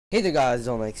Hey there guys,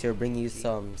 Zonex here, bringing you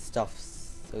some stuff.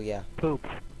 So yeah. Poop.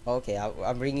 Okay,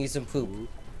 I'm bringing you some poop. Poop.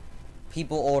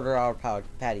 People order our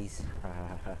patties.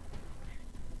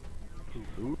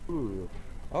 Ooh.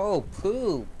 Oh,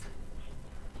 poop.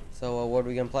 So what are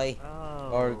we gonna play? Oh,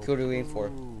 Or who are we waiting for?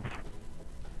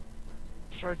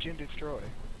 Search and destroy.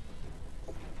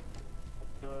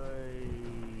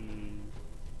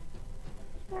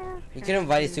 We could have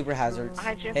invited Super Hazards.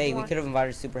 I just Hey, we want- could have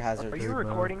invited Super Hazards. Are you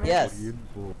recording this? Yes.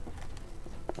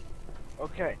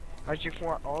 Okay. I just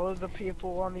want all of the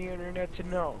people on the internet to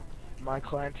know my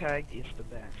clan tag is the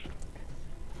best.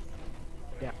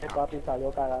 Yeah. Papi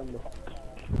salió cagando.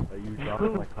 You dropped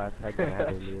my class tag that I had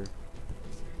earlier.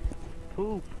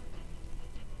 Poop.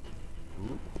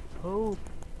 Poop? Poop.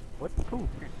 What's poop?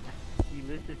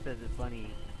 Ulysses says it's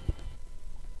funny.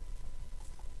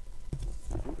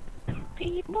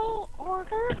 People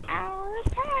order our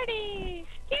patties!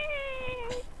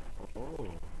 Yay! Oh.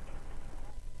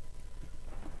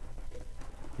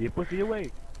 Get pussy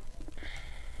away.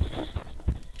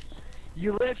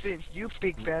 Ulysses, you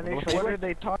speak Spanish. What are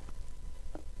they talking?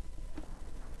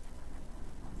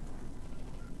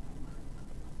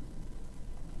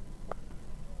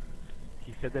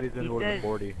 He said that he's gonna He order says-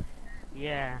 40.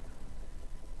 Yeah.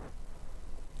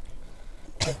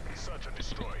 Search and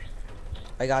destroy.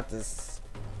 I got this.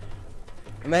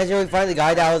 Imagine we find the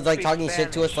guy that was like talking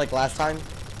shit to us like last time.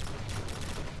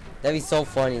 That'd be so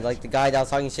funny. Like the guy that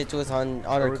was talking shit to us on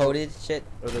our coded shit.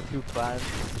 Or the two clans.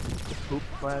 The poop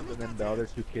clan and then the other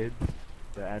two kids.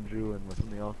 The Andrew and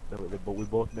something else. We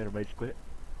both made a rage quit.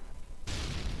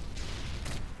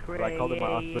 But I called him my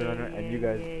Osprey Runner and you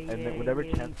guys, and then whenever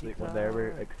chance, when they ever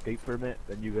escape from it,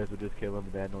 then you guys would just kill them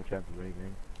and they had no chance of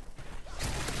anything.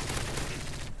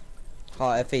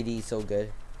 Oh, FAD is so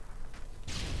good.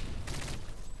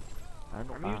 I'm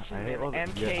using I hate an all the,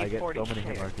 I get so many MK46.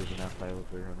 hit markers in that fight with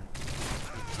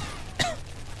Runner.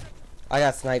 I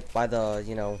got sniped by the,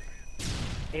 you know.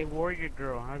 Hey, Warrior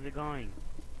Girl, how's it going?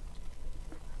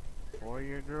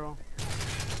 Warrior Girl?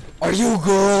 Are you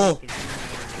girl?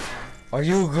 Are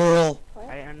you girl?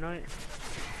 I know it.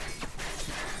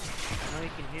 I know you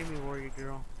can hear me, Warrior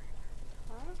Girl.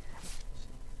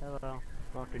 Hello.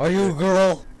 Are you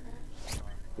girl?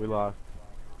 We lost.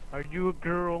 Are you a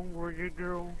girl, Warrior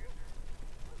Girl?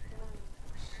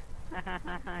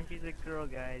 She's a girl,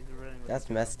 guys. Really. That's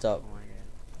messed up. Oh my god.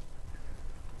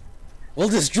 We'll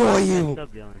destroy That's you. messed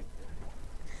up, Dylan.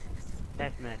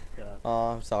 That's messed up. Oh,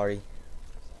 I'm sorry.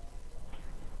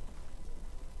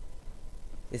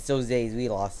 It's those days we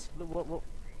lost. Look, what?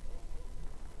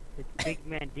 It's Big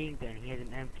Man Dinka and he has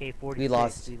an MK46. We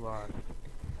lost. We lost.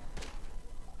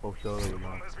 Oh, sure, we Bomb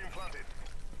lost. has been planted.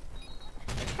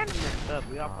 It's kind of messed up.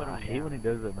 We all put him I hate down. when he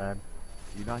does it, man.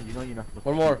 You know you're not supposed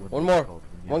One to more, shoot when one it's more. called,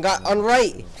 when you One have guy to on know.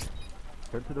 right.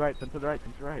 Turn to the right, turn to the right,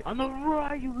 turn to the right. On the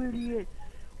right, you idiot!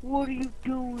 What are you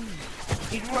doing?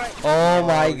 He's right. Oh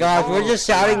my gosh, we're just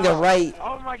shouting the right.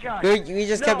 Oh my god. We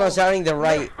just kept on shouting the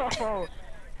right. No.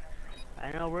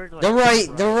 I know we're like The right,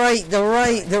 the right, the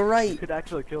right, the You right. could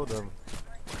actually kill them.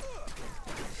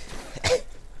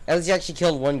 At least you actually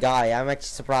killed one guy. I'm actually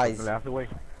surprised. Out the way.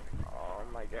 Oh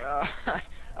my god.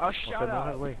 Oh, shut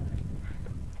up. Way.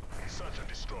 Search and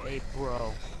destroy. Hey,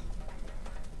 bro.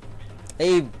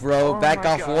 Hey, bro, Oh back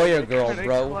my off God, Warrior I Girl, couldn't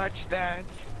bro. clutch that.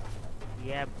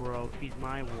 Yeah, bro. She's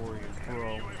my warrior,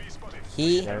 bro. UAV spotted.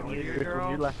 He, Yeah, when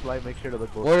you left light, make sure to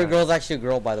look both Warrior sides. Girl's actually a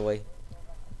girl, by the way.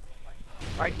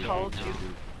 I told you.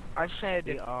 I said,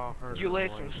 We all heard you her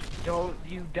listen, voice. don't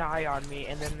you die on me,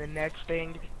 and then the next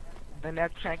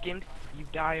second, you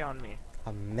die on me.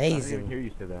 I didn't even Amazing. hear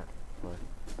you say that. But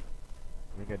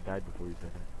I think I died before you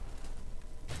said that.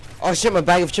 Oh shit, my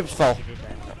bag of chips fell. She did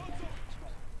that.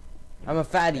 I'm a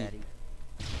fatty.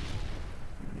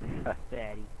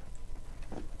 Fatty.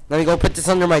 Let me go put this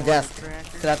under my desk.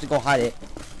 Crasher. Cause I have to go hide it.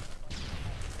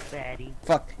 Fatty.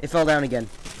 Fuck, it fell down again.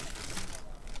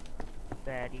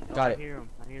 Fatty. Oh, Got I it. hear him.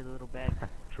 I hear the little bag.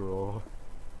 Troll.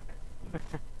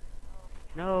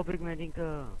 No, Big Man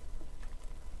Dinka.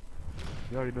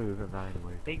 You already knew this was not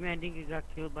anyway. Big Man Dinka got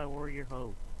killed by Warrior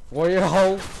Ho. Warrior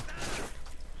hoe.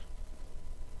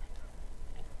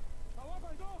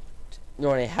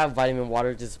 No, I have vitamin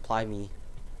water to supply me.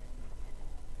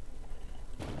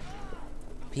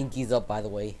 Pinky's up, by the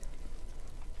way.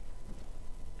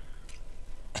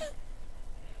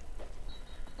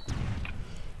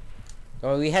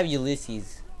 Oh, we have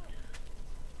Ulysses.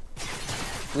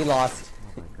 We lost.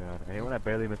 Oh my god. I hate when I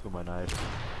barely miss with my knife.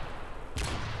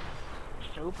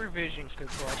 Supervision could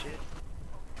clutch it.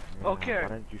 Yeah, Okay. Why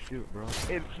didn't you shoot, bro?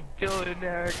 It's Dylan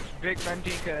X, Big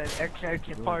Mandinka, and XX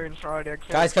and Fire and Fraud XX.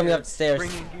 Guys coming up the stairs.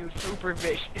 Bringing you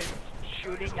supervision.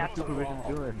 shooting at the Supervision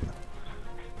wall. doing?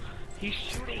 He's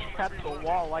shooting at the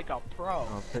wall like a pro.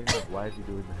 I'm saying like, why is he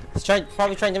doing that? He's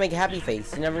probably trying to make a happy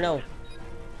face. You never know.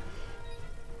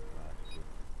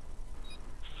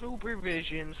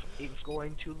 Supervision is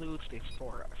going to lose this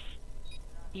for us.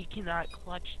 He cannot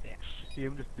clutch this. See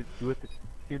him just do it.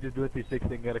 See him just do it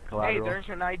 360 and get a Hey, collateral. there's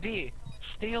an ID.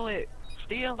 Steal it.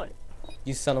 Steal it.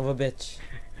 You son of a bitch.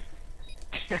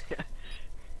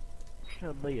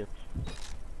 Layups.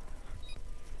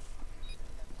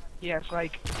 He has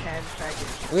like 10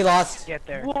 seconds We lost. to get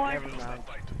there. What? Never mind.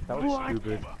 That was What?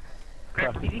 stupid.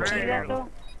 Did you see that though?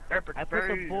 I put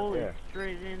the bullet Yeah.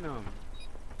 straight in him.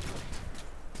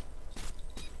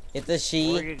 Hit the she.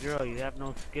 Warrior girl, you have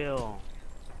no skill.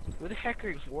 Who the heck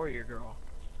is Warrior Girl?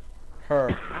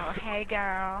 Her. Oh, hey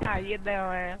girl. How you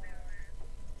doing?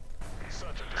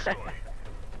 Such a destroy.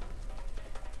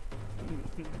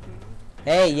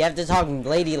 Hey, you have to talk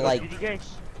ladylike. Did you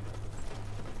guys?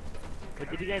 But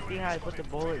did you guys see how I put the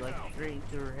bullet like straight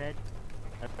into her head,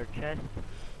 at her chest?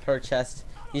 Her chest.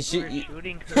 You We're shoot. You...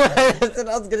 shooting That's what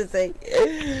I was gonna say.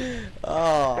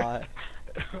 Oh.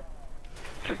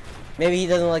 Maybe he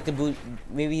doesn't like the boot.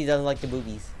 Maybe he doesn't like the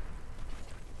boobies.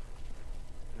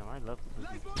 No, I love the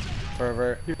movie.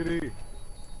 Pervert. Kitty.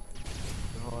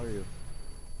 How are you?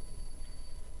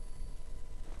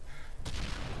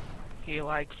 He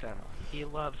likes them. He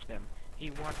loves them.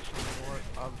 He wants more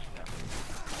of them.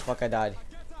 Fuck, I died.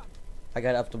 I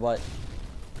got up the butt.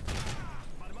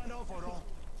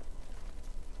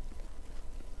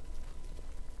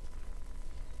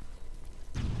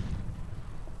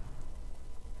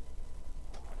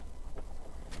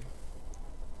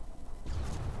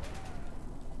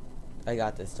 I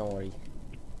got this, don't worry.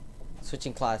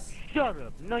 Switching class. Shut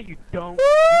up! No, you don't,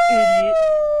 you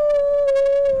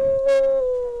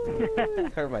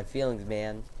idiot! Hurt my feelings,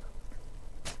 man.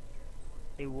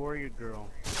 Hey, warrior girl,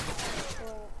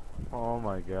 Oh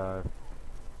my god.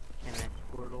 can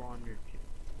I squirtle on your chin?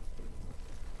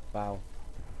 Wow.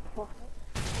 Can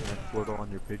I squirtle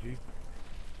on your Pidgey?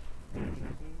 You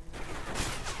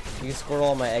can squirt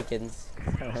all my Ekans.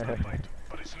 Fight,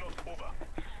 but it's not over.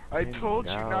 I told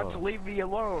you not no. to leave me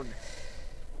alone.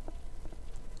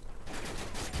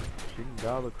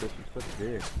 Shingala Chris is such a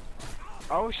dick.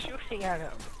 I was shooting at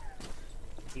him.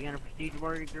 You gonna proceed,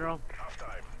 warrior girl? Half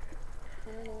time.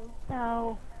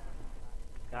 No.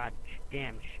 God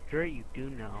damn straight you do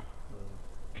know.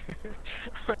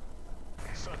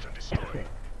 Such a destroy.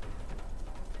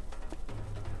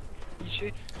 You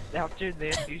should, after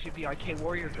this, you should be like, hey,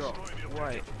 Warrior Girl.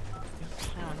 What? You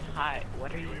sound hot.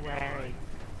 What are you wearing?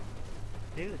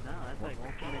 Dude, no, that's like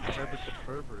ultimate pervert to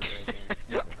pervert right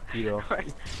there. You know.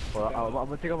 Well, I'm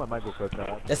gonna take out my micro clip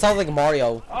now. That sounds like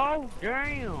Mario. Oh,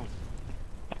 damn!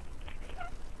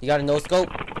 You got a no scope?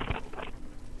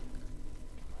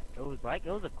 It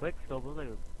was a quick scope. It was like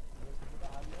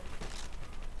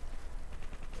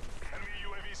Enemy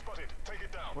UAV spotted. Take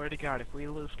it down. Swear to God, if we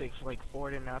lose this like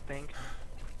 4-0,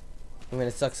 I'm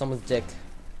gonna suck someone's dick.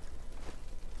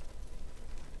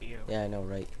 you. Yeah, I know,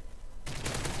 right?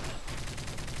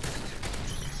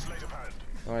 Sleight of hand.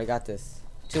 Alright, I got this.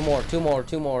 Two more.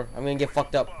 I'm gonna get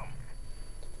fucked up.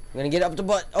 I'm gonna get up the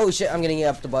butt. Oh shit, I'm gonna get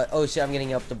up the butt. Oh shit, I'm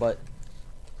getting up the butt.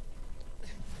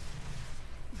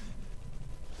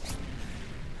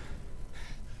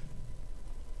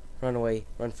 Run away.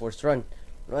 Run, Forrest, run.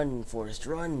 Run, Forrest,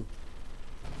 run.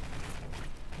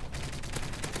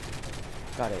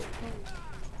 Got it.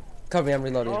 Cover me, I'm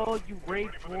reloading. oh, you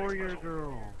raped warrior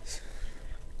girl.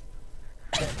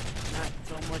 Not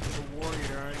so much of a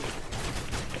warrior, are you?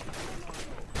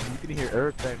 You can hear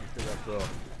Eric bang to that girl.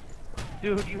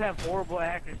 Dude, you have horrible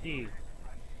accuracy.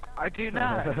 I do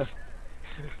not.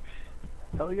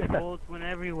 Hell yeah. Bullets went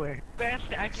everywhere. Best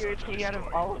accuracy out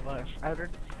of all of us.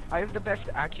 I have the best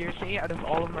accuracy out of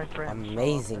all of my friends.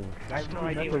 Amazing. I have no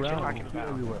idea what you're talking about.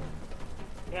 Everywhere.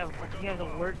 You have the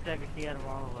worst accuracy out of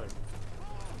all of us.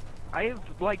 I have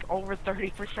like over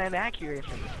 30% accuracy.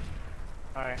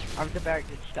 Alright. I'm the best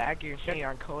accuracy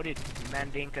on coded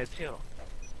Mandinka too.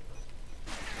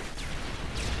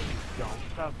 Don't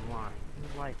stop lying.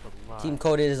 Your life a lie. Team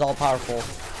Coded is all powerful.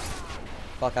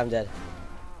 Fuck, I'm dead.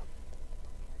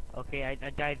 Okay, I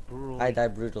died brutally. I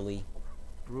died brutally.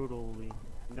 Brutally.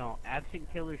 No,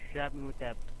 Absent Killer shot me with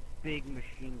that big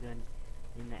machine gun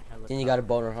in that helicopter. Then you got a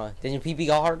boner, huh? Then your PP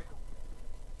go hard?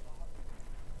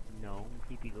 No,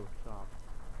 PP goes soft.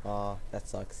 Aw, that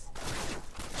sucks.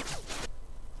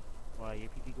 Why, your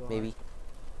PP go Maybe.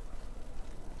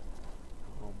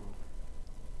 hard?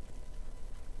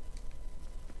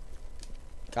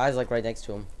 Guy's like right next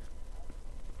to him.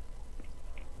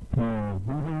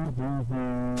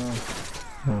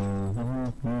 Mm-hmm.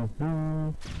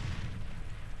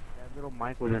 That little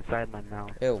mic was inside my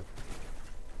mouth. Ew.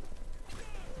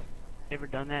 Ever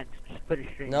done that? Just put it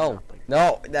straight in No. your mouth, like,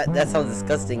 No. That sounds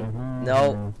disgusting.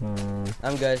 No.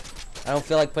 I'm good. I don't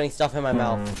feel like putting stuff in my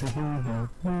mouth.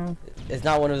 It's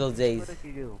not one of those days. what did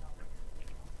you do?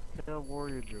 The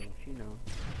warrior girl, she knows.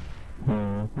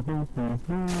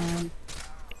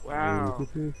 Wow.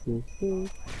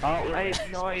 I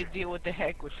have no idea what the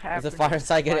heck was Is happening. the fire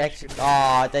inside gonna actually? Oh,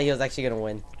 I thought he was actually gonna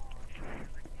win.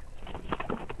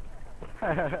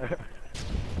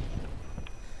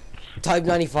 Type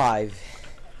 95.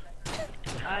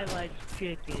 I like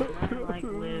chicken, I like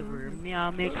liver.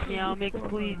 Meow mix,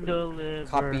 please deliver.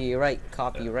 Copyright,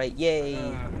 yay. We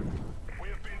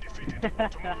have been defeated.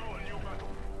 Tomorrow, a new battle.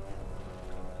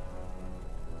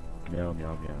 Meow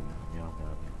meow meow meow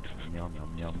meow meow meow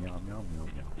meow meow meow meow meow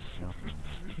meow.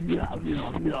 Meow,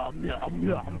 meow, meow, meow,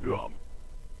 meow, meow.